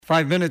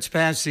5 minutes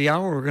past the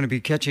hour, we're going to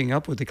be catching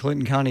up with the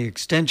Clinton County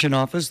Extension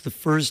Office the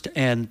first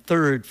and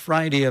third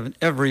Friday of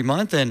every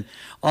month. And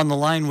on the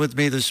line with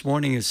me this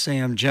morning is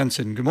Sam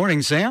Jensen. Good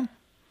morning, Sam.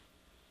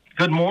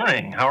 Good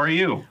morning. How are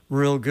you?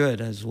 Real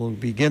good. As we'll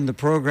begin the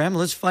program,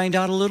 let's find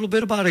out a little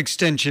bit about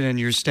Extension and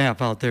your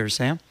staff out there,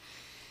 Sam.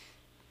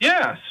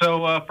 Yeah,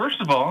 so first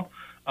of all,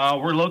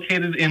 we're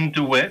located in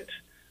DeWitt,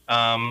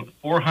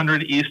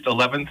 400 East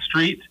 11th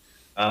Street.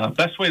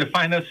 Best way to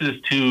find us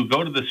is to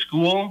go to the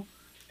school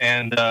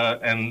and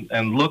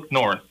look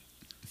north.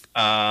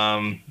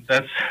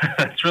 That's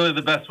really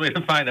the best way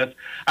to find us.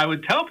 I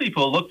would tell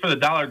people look for the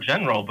Dollar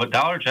General, but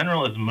Dollar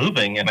General is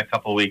moving in a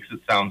couple weeks, it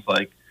sounds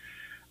like.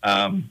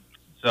 So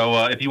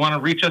if you want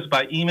to reach us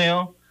by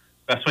email,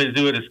 best way to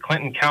do it is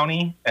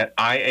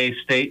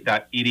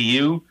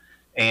clintoncounty@iastate.edu,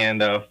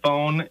 and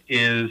phone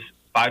is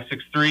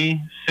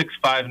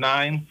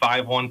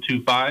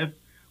 563-659-5125.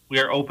 We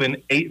are open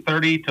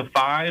 8:30 to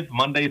 5,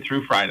 Monday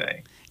through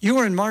Friday. You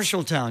were in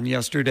Marshalltown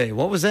yesterday.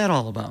 What was that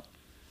all about?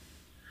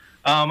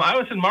 I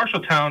was in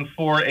Marshalltown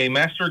for a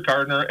Master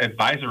Gardener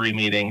advisory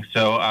meeting.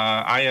 So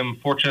I am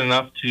fortunate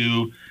enough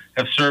to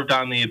have served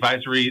on the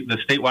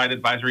statewide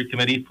advisory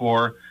committee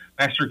for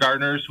Master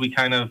Gardeners. We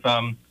kind of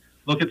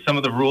look at some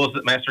of the rules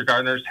that Master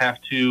Gardeners have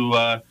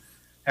to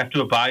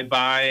abide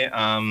by.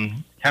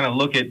 Kind of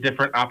look at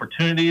different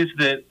opportunities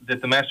that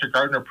the Master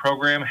Gardener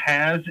program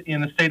has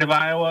in the state of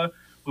Iowa.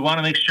 We want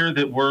to make sure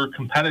that we're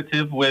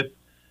competitive with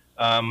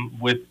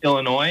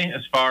Illinois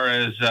as far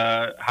as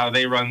how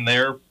they run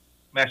their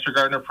Master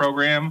Gardener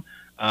program.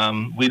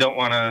 We don't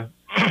want to,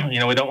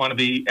 we don't want to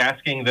be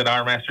asking that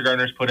our Master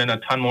Gardeners put in a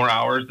ton more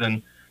hours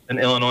than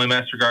Illinois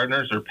Master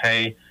Gardeners, or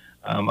pay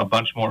a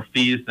bunch more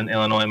fees than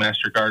Illinois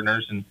Master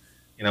Gardeners. And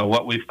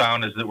what we've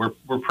found is that we're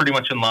pretty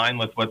much in line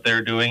with what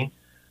they're doing.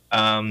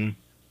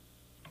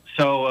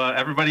 So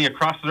everybody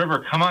across the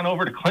river, come on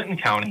over to Clinton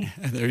County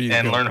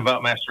and learn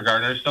about Master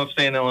Gardeners. Don't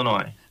stay in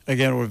Illinois.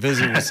 Again, we're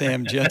visiting with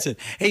Sam Jensen.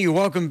 Hey, you're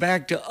welcome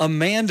back to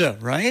Amanda,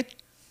 right?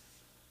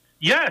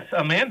 Yes,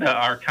 Amanda,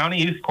 our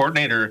county youth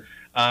coordinator.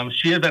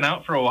 She had been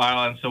out for a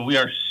while, and so we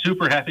are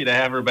super happy to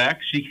have her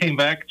back. She came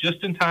back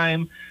just in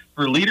time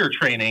for leader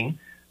training,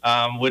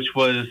 which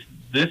was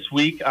this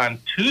week on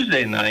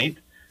Tuesday night.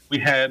 We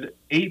had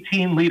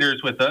 18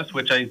 leaders with us,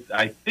 which I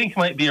think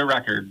might be a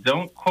record.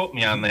 Don't quote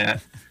me on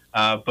that.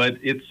 But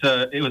it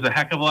was a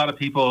heck of a lot of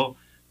people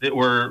that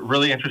were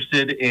really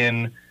interested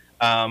in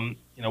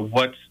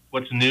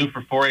what's new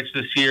for 4-H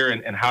this year,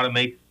 and how to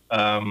make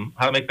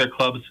their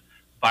clubs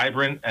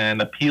vibrant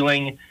and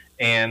appealing,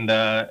 and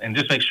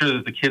just make sure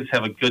that the kids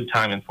have a good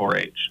time in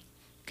 4-H.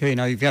 Okay,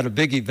 now you've got a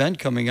big event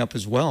coming up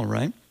as well,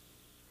 right?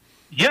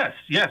 Yes.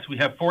 We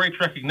have 4-H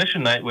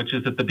Recognition Night, which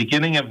is at the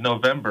beginning of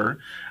November.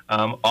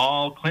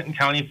 All Clinton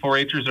County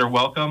 4-Hers are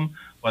welcome,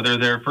 whether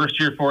they're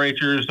first-year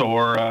 4-Hers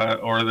or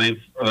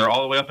they're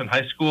all the way up in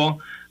high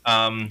school.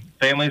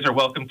 Families are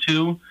welcome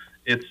too.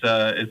 It's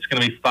going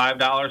to be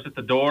 $5 at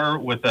the door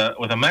with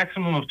a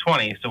maximum of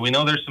 20. So we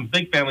know there's some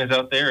big families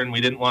out there, and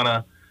we didn't want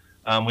to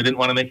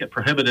make it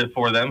prohibitive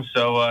for them.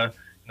 So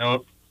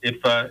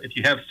if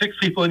you have 6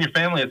 people in your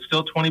family, it's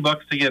still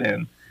 $20 to get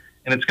in,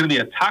 and it's going to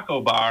be a taco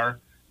bar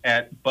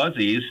at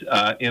Buzzy's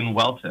in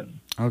Welton.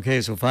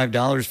 Okay, so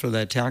 $5 for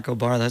that taco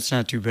bar. That's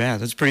not too bad.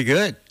 That's pretty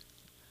good.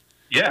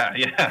 Yeah,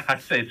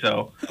 I'd say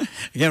so.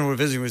 Again, we're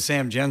visiting with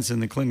Sam Jensen,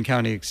 the Clinton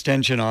County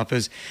Extension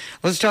Office.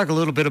 Let's talk a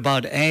little bit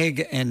about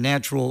ag and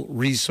natural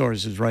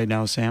resources right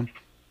now, Sam.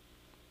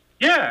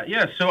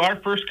 Yeah. So our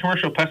first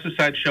commercial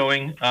pesticide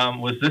showing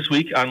was this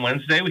week on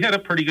Wednesday. We had a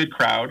pretty good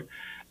crowd.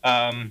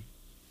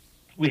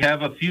 We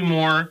have a few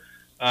more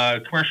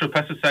commercial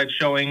pesticide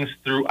showings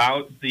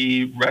throughout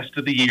the rest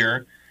of the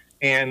year.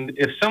 And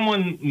if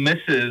someone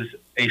misses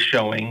a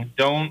showing,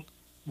 don't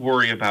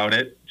worry about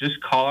it.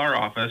 Just call our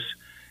office,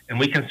 and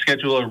we can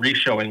schedule a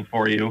re-showing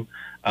for you.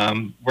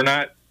 We're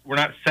not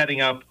setting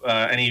up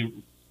any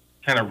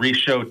kind of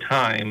re-show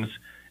times.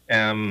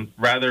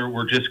 Rather,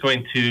 we're just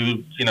going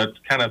to,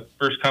 kind of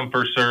first come,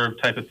 first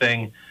serve type of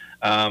thing.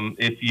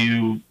 If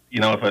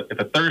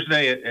a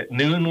Thursday at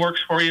noon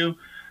works for you,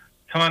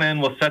 come on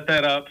in. We'll set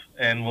that up,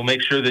 and we'll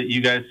make sure that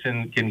you guys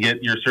can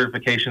get your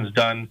certifications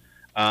done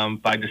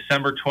by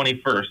December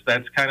 21st.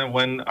 That's kind of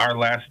when our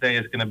last day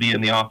is going to be in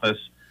the office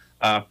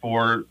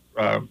for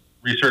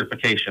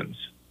recertifications.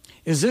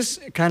 Is this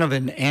kind of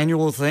an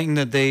annual thing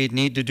that they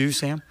need to do,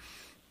 Sam?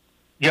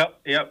 Yep.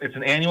 It's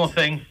an annual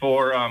thing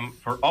for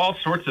all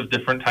sorts of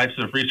different types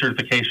of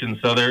recertifications.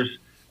 So there's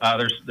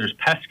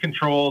pest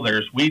control,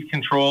 there's weed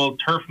control,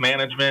 turf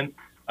management,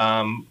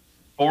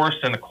 forest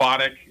and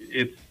aquatic.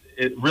 It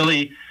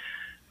really,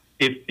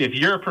 if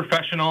you're a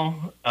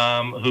professional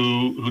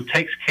who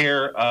takes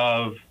care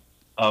of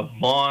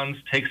lawns,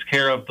 takes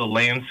care of the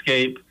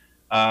landscape,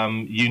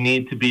 you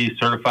need to be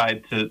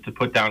certified to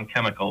put down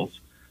chemicals.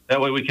 That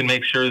way we can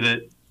make sure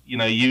that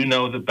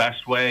the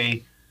best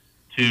way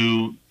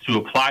to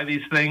apply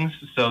these things,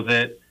 so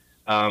that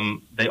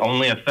they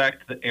only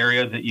affect the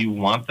area that you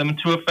want them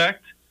to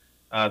affect.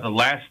 The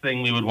last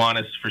thing we would want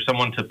is for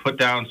someone to put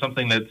down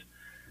something that's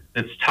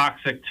that's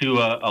toxic to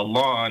a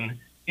lawn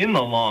in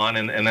the lawn,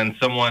 and then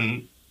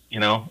someone,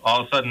 all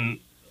of a sudden,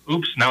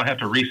 oops, now I have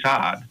to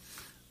resod.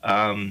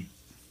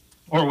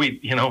 Or we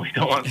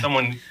don't want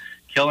someone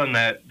killing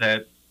that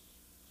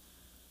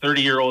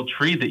 30-year-old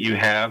tree that you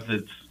have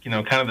that's, kind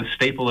of the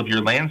staple of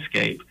your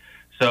landscape.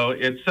 So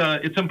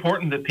it's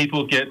important that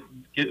people get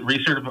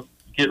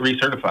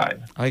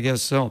recertified. I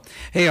guess so.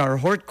 Hey, our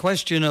hort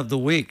question of the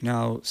week.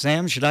 Now,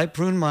 Sam, should I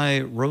prune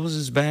my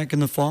roses back in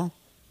the fall?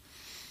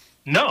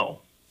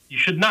 No, you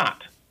should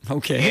not.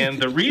 Okay. And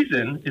the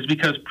reason is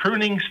because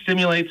pruning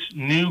stimulates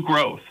new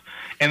growth.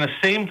 And the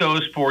same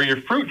goes for your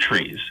fruit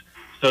trees.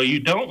 So you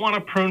don't want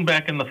to prune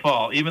back in the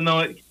fall, even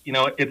though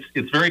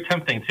it's very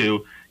tempting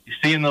to. You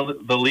see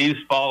the leaves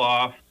fall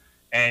off,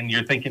 and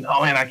you're thinking,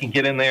 oh man, I can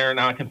get in there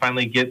now. I can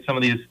finally get some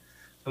of these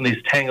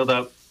tangled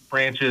up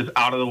branches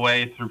out of the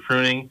way through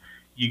pruning.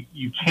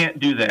 You can't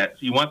do that. So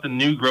you want the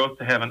new growth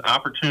to have an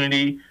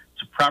opportunity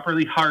to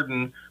properly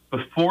harden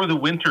before the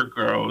winter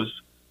growth,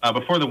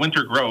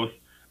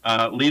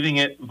 leaving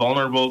it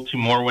vulnerable to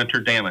more winter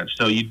damage.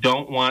 So you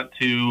don't want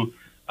to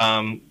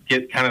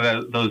get kind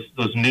of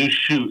those new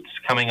shoots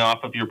coming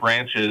off of your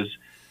branches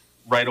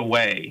right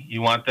away.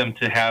 You want them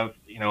to have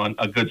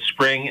a good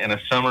spring and a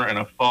summer and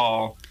a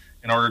fall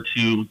in order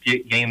to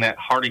gain that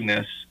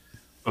hardiness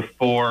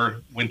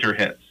before winter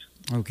hits.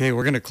 Okay,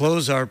 we're going to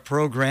close our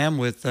program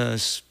with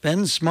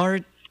Spend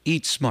Smart,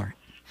 Eat Smart.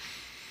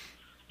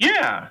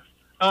 Yeah.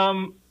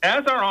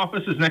 As our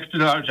office is next to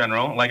Dollar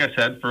General, like I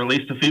said, for at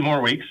least a few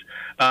more weeks,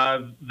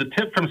 the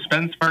tip from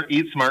Spend Smart,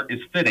 Eat Smart is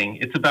fitting.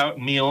 It's about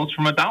meals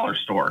from a dollar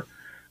store.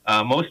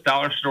 Most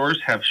dollar stores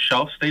have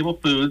shelf-stable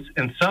foods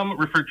and some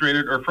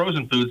refrigerated or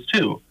frozen foods,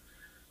 too.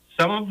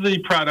 Some of the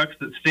products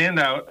that stand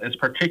out as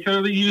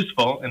particularly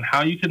useful and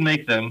how you can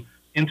make them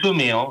into a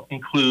meal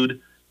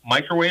include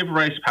microwave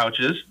rice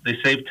pouches. They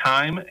save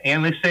time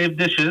and they save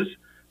dishes.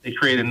 They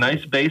create a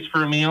nice base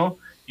for a meal.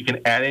 You can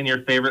add in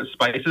your favorite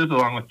spices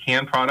along with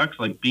canned products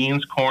like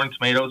beans, corn,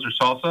 tomatoes, or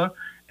salsa,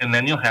 and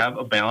then you'll have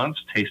a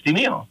balanced, tasty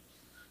meal.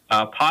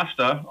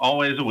 Pasta,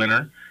 always a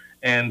winner,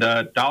 and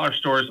dollar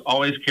stores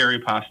always carry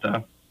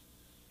pasta.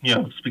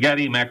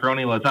 Spaghetti,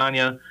 macaroni,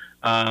 lasagna.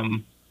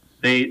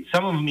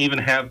 Some of them even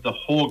have the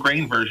whole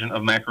grain version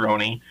of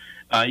macaroni.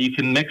 You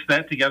can mix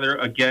that together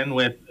again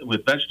with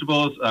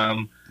vegetables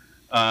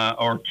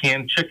or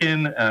canned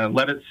chicken.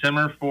 Let it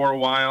simmer for a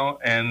while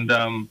and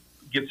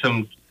get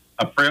some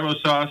Alfredo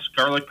sauce,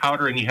 garlic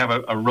powder, and you have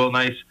a real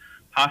nice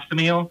pasta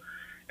meal.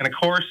 And of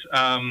course,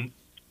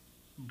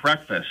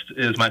 breakfast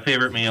is my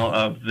favorite meal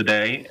of the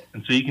day.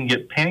 And so you can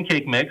get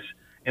pancake mix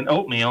and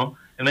oatmeal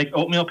and make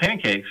oatmeal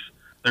pancakes.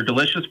 They're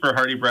delicious for a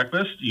hearty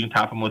breakfast. You can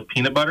top them with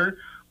peanut butter,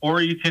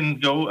 or you can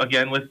go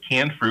again with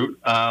canned fruit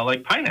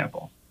like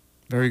pineapple.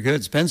 Very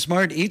good. Spend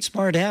Smart, Eat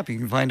Smart app. You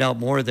can find out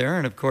more there.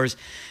 And of course,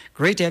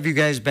 great to have you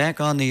guys back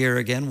on the air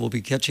again. We'll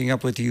be catching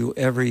up with you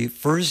every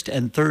first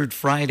and third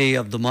Friday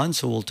of the month.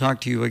 So we'll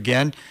talk to you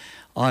again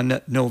on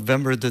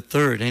November the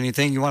 3rd.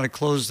 Anything you want to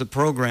close the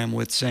program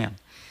with, Sam?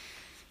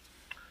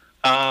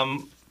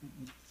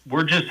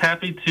 We're just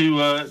happy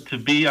to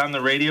be on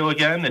the radio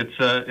again.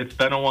 It's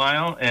been a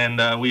while,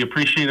 and we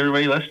appreciate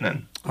everybody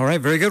listening. All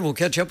right, very good. We'll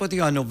catch up with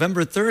you on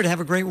November 3rd. Have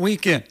a great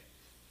weekend.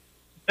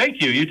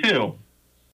 Thank you. You too.